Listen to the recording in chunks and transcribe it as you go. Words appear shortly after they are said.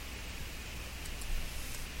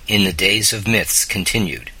in the days of myths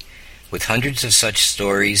continued. With hundreds of such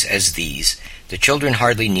stories as these, the children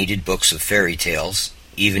hardly needed books of fairy tales,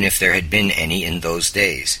 even if there had been any in those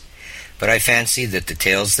days. But I fancy that the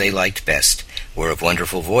tales they liked best were of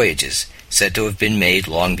wonderful voyages, said to have been made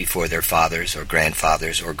long before their fathers or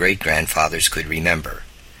grandfathers or great-grandfathers could remember.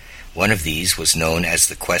 One of these was known as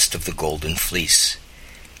the Quest of the Golden Fleece.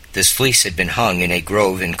 This fleece had been hung in a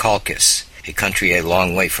grove in Colchis, a country a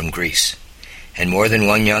long way from Greece, and more than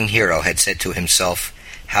one young hero had said to himself,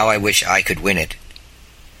 "How I wish I could win it."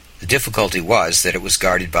 The difficulty was that it was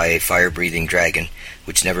guarded by a fire-breathing dragon,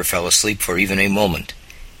 which never fell asleep for even a moment,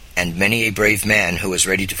 and many a brave man who was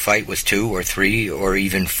ready to fight with 2 or 3 or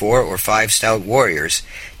even 4 or 5 stout warriors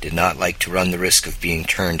did not like to run the risk of being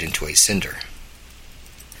turned into a cinder.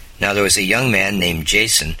 Now there was a young man named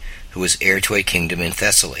Jason who was heir to a kingdom in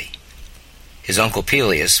Thessaly. His uncle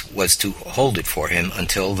Peleus was to hold it for him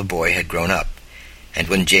until the boy had grown up, and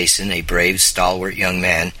when Jason, a brave, stalwart young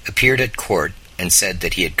man, appeared at court and said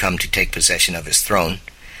that he had come to take possession of his throne,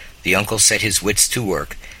 the uncle set his wits to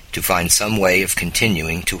work to find some way of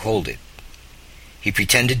continuing to hold it. He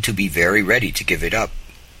pretended to be very ready to give it up.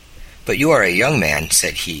 "But you are a young man,"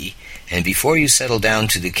 said he, "and before you settle down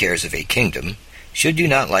to the cares of a kingdom, should you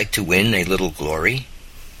not like to win a little glory?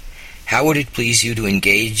 How would it please you to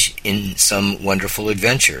engage in some wonderful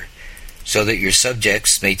adventure, so that your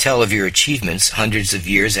subjects may tell of your achievements hundreds of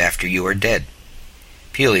years after you are dead?"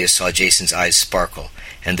 Peleus saw Jason's eyes sparkle,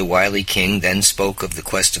 and the wily king then spoke of the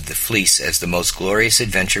quest of the fleece as the most glorious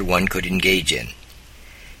adventure one could engage in.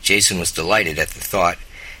 Jason was delighted at the thought,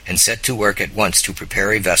 and set to work at once to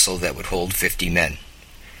prepare a vessel that would hold 50 men.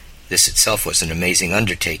 This itself was an amazing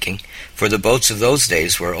undertaking, for the boats of those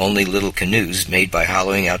days were only little canoes made by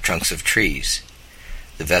hollowing out trunks of trees.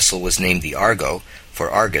 The vessel was named the Argo, for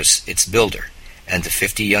Argus, its builder, and the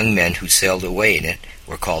 50 young men who sailed away in it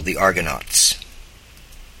were called the Argonauts.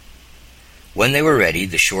 When they were ready,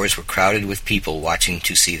 the shores were crowded with people watching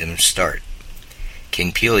to see them start.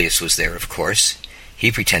 King Peleus was there, of course.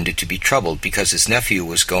 He pretended to be troubled because his nephew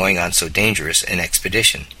was going on so dangerous an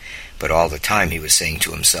expedition, but all the time he was saying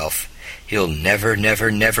to himself, "He'll never,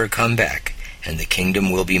 never, never come back, and the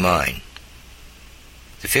kingdom will be mine."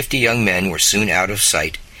 The 50 young men were soon out of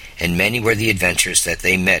sight, and many were the adventures that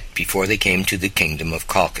they met before they came to the kingdom of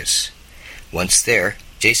Colchis. Once there,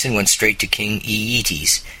 Jason went straight to King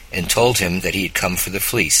Aeetes and told him that he had come for the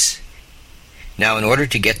fleece. Now, in order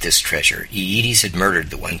to get this treasure, Aeetes had murdered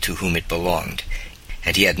the one to whom it belonged,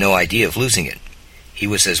 and he had no idea of losing it. He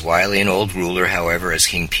was as wily an old ruler, however, as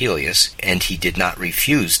King Peleus, and he did not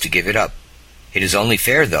refuse to give it up. "It is only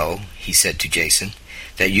fair, though," he said to Jason,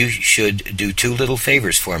 "that you should do 2 little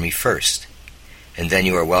favors for me first, and then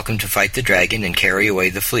you are welcome to fight the dragon and carry away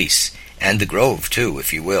the fleece, and the grove, too,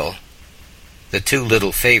 if you will." The 2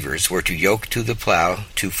 little favors were to yoke to the plow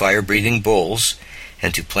 2 fire-breathing bulls,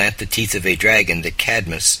 and to plant the teeth of a dragon that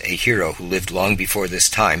Cadmus, a hero who lived long before this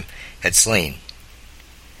time, had slain.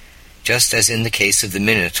 Just as in the case of the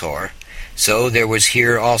Minotaur, so there was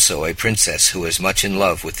here also a princess who was much in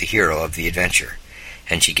love with the hero of the adventure,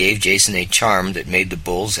 and she gave Jason a charm that made the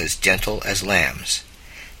bulls as gentle as lambs.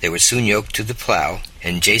 They were soon yoked to the plow,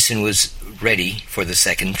 and Jason was ready for the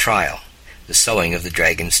second trial, the sowing of the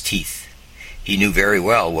dragon's teeth. He knew very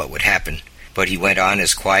well what would happen, but he went on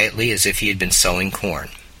as quietly as if he had been sowing corn.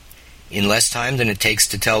 In less time than it takes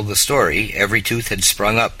to tell the story, every tooth had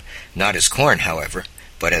sprung up, not as corn, however,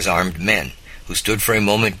 but as armed men, who stood for a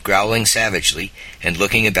moment growling savagely and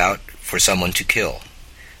looking about for someone to kill.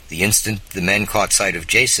 The instant the men caught sight of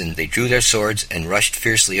Jason, they drew their swords and rushed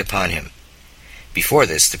fiercely upon him. Before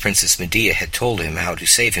this, the Princess Medea had told him how to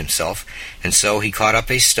save himself, and so he caught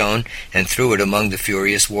up a stone and threw it among the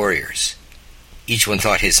furious warriors. Each one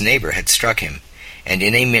thought his neighbor had struck him, and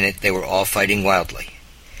in a minute they were all fighting wildly.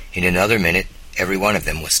 In another minute, every one of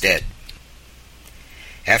them was dead.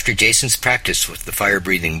 After Jason's practice with the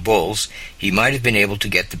fire-breathing bulls, he might have been able to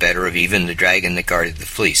get the better of even the dragon that guarded the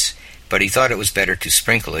fleece, but he thought it was better to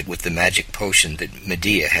sprinkle it with the magic potion that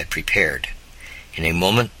Medea had prepared. In a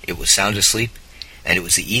moment it was sound asleep, and it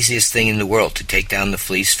was the easiest thing in the world to take down the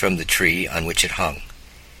fleece from the tree on which it hung.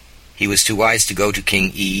 He was too wise to go to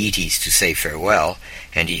King Aeetes to say farewell,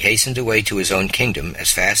 and he hastened away to his own kingdom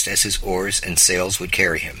as fast as his oars and sails would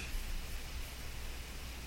carry him.